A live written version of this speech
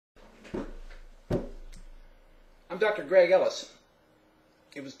Dr. Greg Ellis.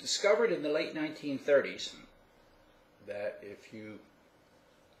 It was discovered in the late 1930s that if you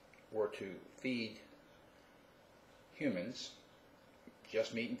were to feed humans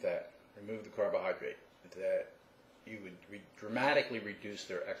just meat and fat, remove the carbohydrate, that you would dramatically reduce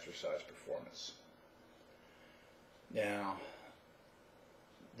their exercise performance. Now,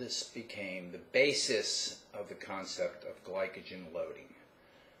 this became the basis of the concept of glycogen loading.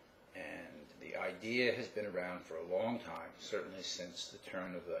 And the idea has been around for a long time, certainly since the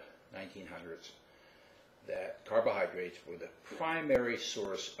turn of the 1900s, that carbohydrates were the primary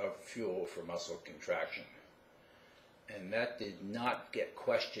source of fuel for muscle contraction. And that did not get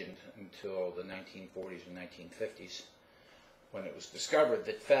questioned until the 1940s and 1950s, when it was discovered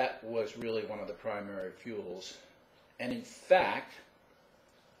that fat was really one of the primary fuels. And in fact,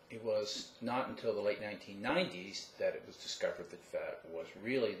 it was not until the late 1990s that it was discovered that fat was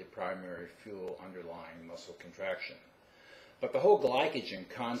really the primary fuel underlying muscle contraction. But the whole glycogen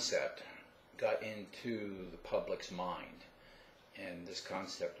concept got into the public's mind, and this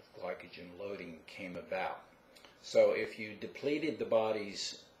concept of glycogen loading came about. So if you depleted the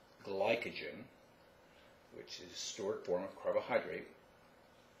body's glycogen, which is a stored form of carbohydrate,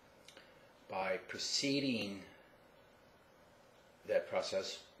 by preceding that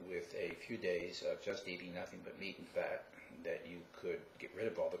process with a few days of just eating nothing but meat and fat, that you could get rid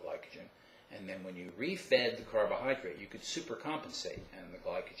of all the glycogen. And then when you refed the carbohydrate, you could supercompensate, and the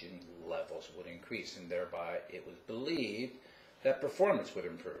glycogen levels would increase, and thereby it was believed that performance would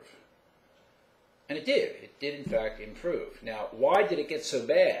improve. And it did. It did, in fact, improve. Now, why did it get so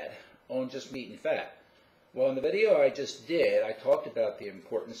bad on just meat and fat? Well, in the video I just did, I talked about the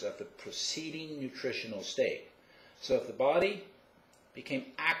importance of the preceding nutritional state. So if the body became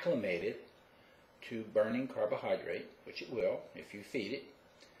acclimated to burning carbohydrate, which it will if you feed it,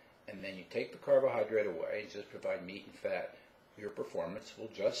 and then you take the carbohydrate away and just provide meat and fat, your performance will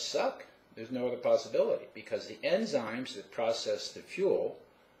just suck. There's no other possibility, because the enzymes that process the fuel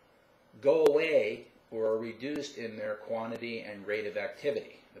go away or are reduced in their quantity and rate of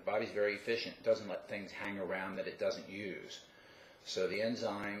activity. The body's very efficient. It doesn't let things hang around that it doesn't use. So the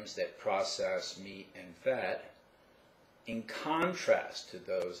enzymes that process meat and fat, in contrast to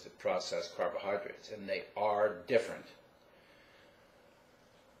those that process carbohydrates, and they are different,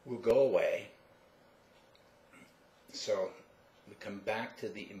 will go away. So we come back to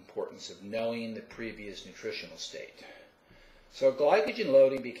the importance of knowing the previous nutritional state. So glycogen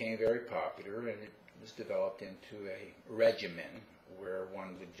loading became very popular, and it was developed into a regimen where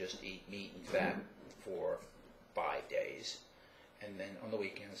one would just eat meat and fat for 5 days, and then on the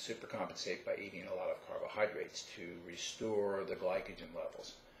weekends supercompensate by eating a lot of carbohydrates to restore the glycogen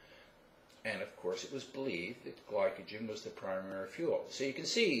levels. And of course it was believed that glycogen was the primary fuel. So you can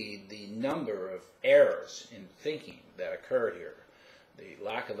see the number of errors in thinking that occurred here. The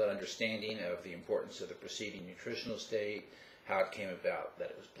lack of an understanding of the importance of the preceding nutritional state, how it came about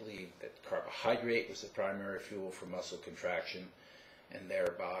that it was believed that carbohydrate was the primary fuel for muscle contraction, and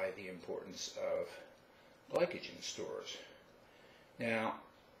thereby the importance of glycogen stores. Now,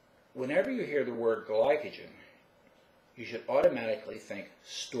 whenever you hear the word glycogen, you should automatically think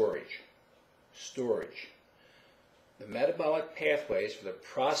storage. Storage. The metabolic pathways for the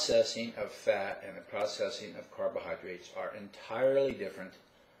processing of fat and the processing of carbohydrates are entirely different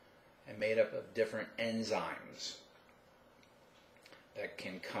and made up of different enzymes that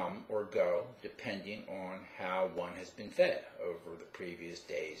can come or go depending on how one has been fed over the previous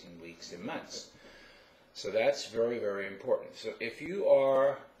days and weeks and months. So that's very, very important. So if you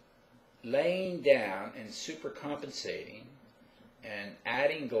are laying down and supercompensating and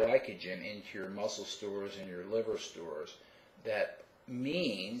adding glycogen into your muscle stores and your liver stores, that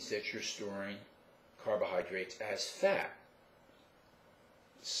means that you're storing carbohydrates as fat.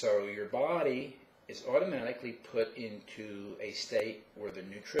 So your body is automatically put into a state where the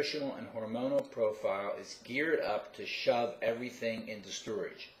nutritional and hormonal profile is geared up to shove everything into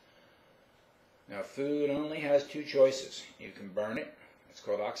storage. Now, food only has two choices. You can burn it, it's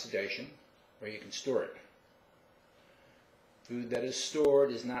called oxidation, or you can store it. Food that is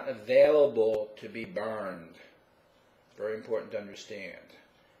stored is not available to be burned. Very important to understand.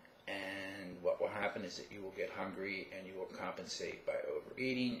 And what will happen is that you will get hungry and you will compensate by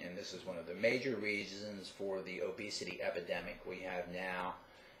overeating, and this is one of the major reasons for the obesity epidemic we have now,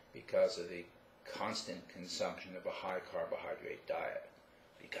 because of the constant consumption of a high carbohydrate diet.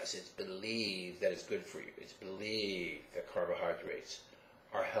 Because it's believed that it's good for you. It's believed that carbohydrates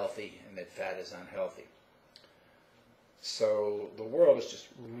are healthy and that fat is unhealthy. So the world is just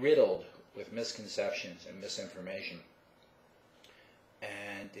riddled with misconceptions and misinformation,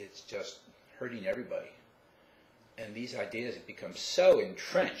 and it's just hurting everybody. And these ideas have become so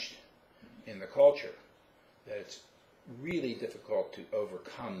entrenched in the culture that it's really difficult to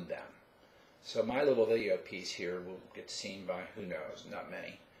overcome them. So my little video piece here will get seen by, who knows, not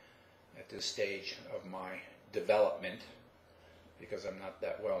many, at this stage of my development, because I'm not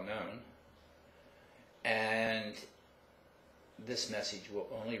that well known. And this message will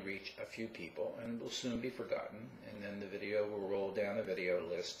only reach a few people and will soon be forgotten, and then the video will roll down the video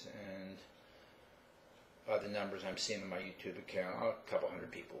list, and by the numbers I'm seeing on my YouTube account, a couple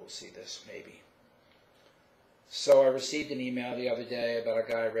hundred people will see this, maybe. So I received an email the other day about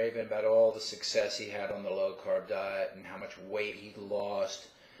a guy raving about all the success he had on the low-carb diet and how much weight he lost,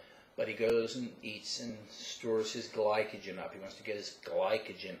 but he goes and eats and stores his glycogen up. He wants to get his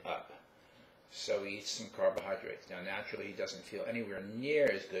glycogen up. So he eats some carbohydrates. Now, naturally, he doesn't feel anywhere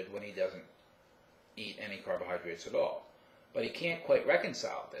near as good when he doesn't eat any carbohydrates at all. But he can't quite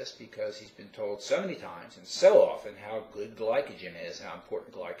reconcile this because he's been told so many times and so often how good glycogen is, how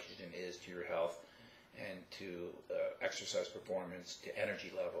important glycogen is to your health and to exercise performance, to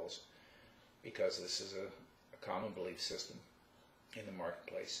energy levels, because this is a common belief system in the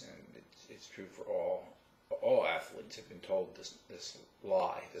marketplace, and it's true for all athletes have been told this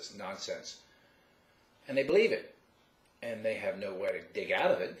lie, this nonsense. And they believe it, and they have no way to dig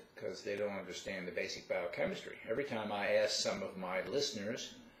out of it because they don't understand the basic biochemistry. Every time I ask some of my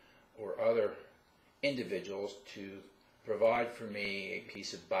listeners or other individuals to provide for me a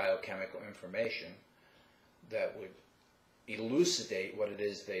piece of biochemical information that would elucidate what it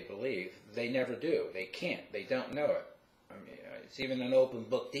is they believe, they never do. They can't. They don't know it. I mean, it's even an open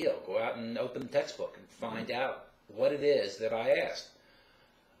book deal. Go out and open the textbook and find out what it is that I asked.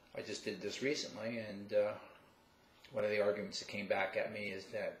 I just did this recently, and one of the arguments that came back at me is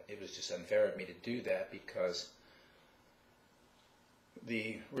that it was just unfair of me to do that because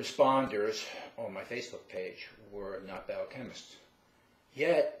the responders on my Facebook page were not biochemists.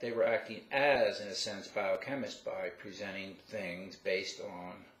 Yet they were acting as, in a sense, biochemists by presenting things based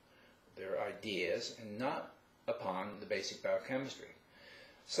on their ideas and not upon the basic biochemistry.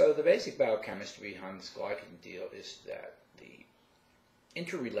 So the basic biochemistry behind this glycogen deal is that the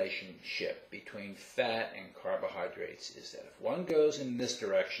interrelationship between fat and carbohydrates is that if one goes in this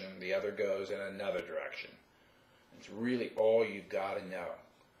direction, the other goes in another direction. It's really all you've got to know.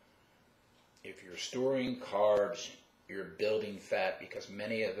 If you're storing carbs, you're building fat because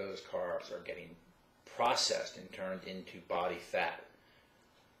many of those carbs are getting processed and turned into body fat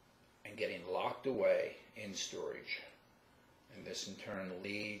and getting locked away in storage. And this in turn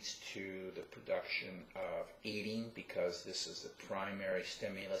leads to the production of eating because this is the primary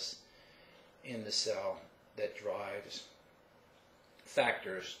stimulus in the cell that drives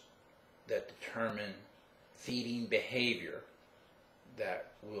factors that determine feeding behavior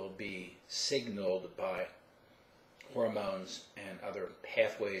that will be signaled by hormones and other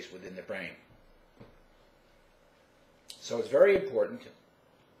pathways within the brain. So it's very important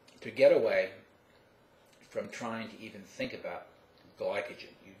to get away from trying to even think about glycogen.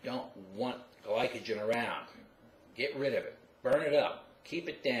 You don't want glycogen around. Get rid of it. Burn it up. Keep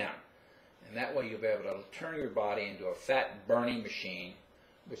it down. And that way you'll be able to turn your body into a fat burning machine,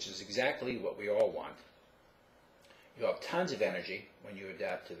 which is exactly what we all want. You'll have tons of energy when you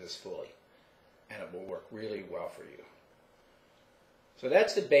adapt to this fully, and it will work really well for you. So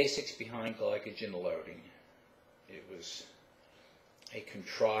that's the basics behind glycogen loading. It was a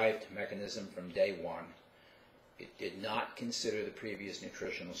contrived mechanism from day one. It did not consider the previous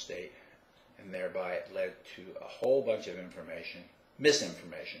nutritional state, and thereby it led to a whole bunch of information,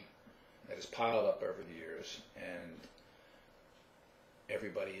 misinformation, that has piled up over the years, and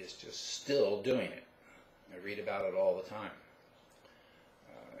everybody is just still doing it. I read about it all the time.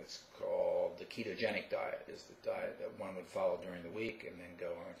 It's called the ketogenic diet. It's the diet that one would follow during the week and then go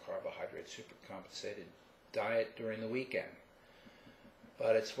on a carbohydrate supercompensated diet during the weekend.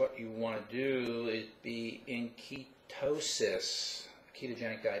 But it's what you want to do is be in ketosis. A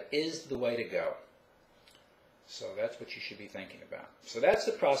ketogenic diet is the way to go. So that's what you should be thinking about. So that's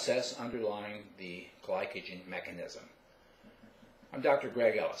the process underlying the glycogen mechanism. I'm Dr.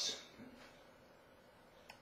 Greg Ellis.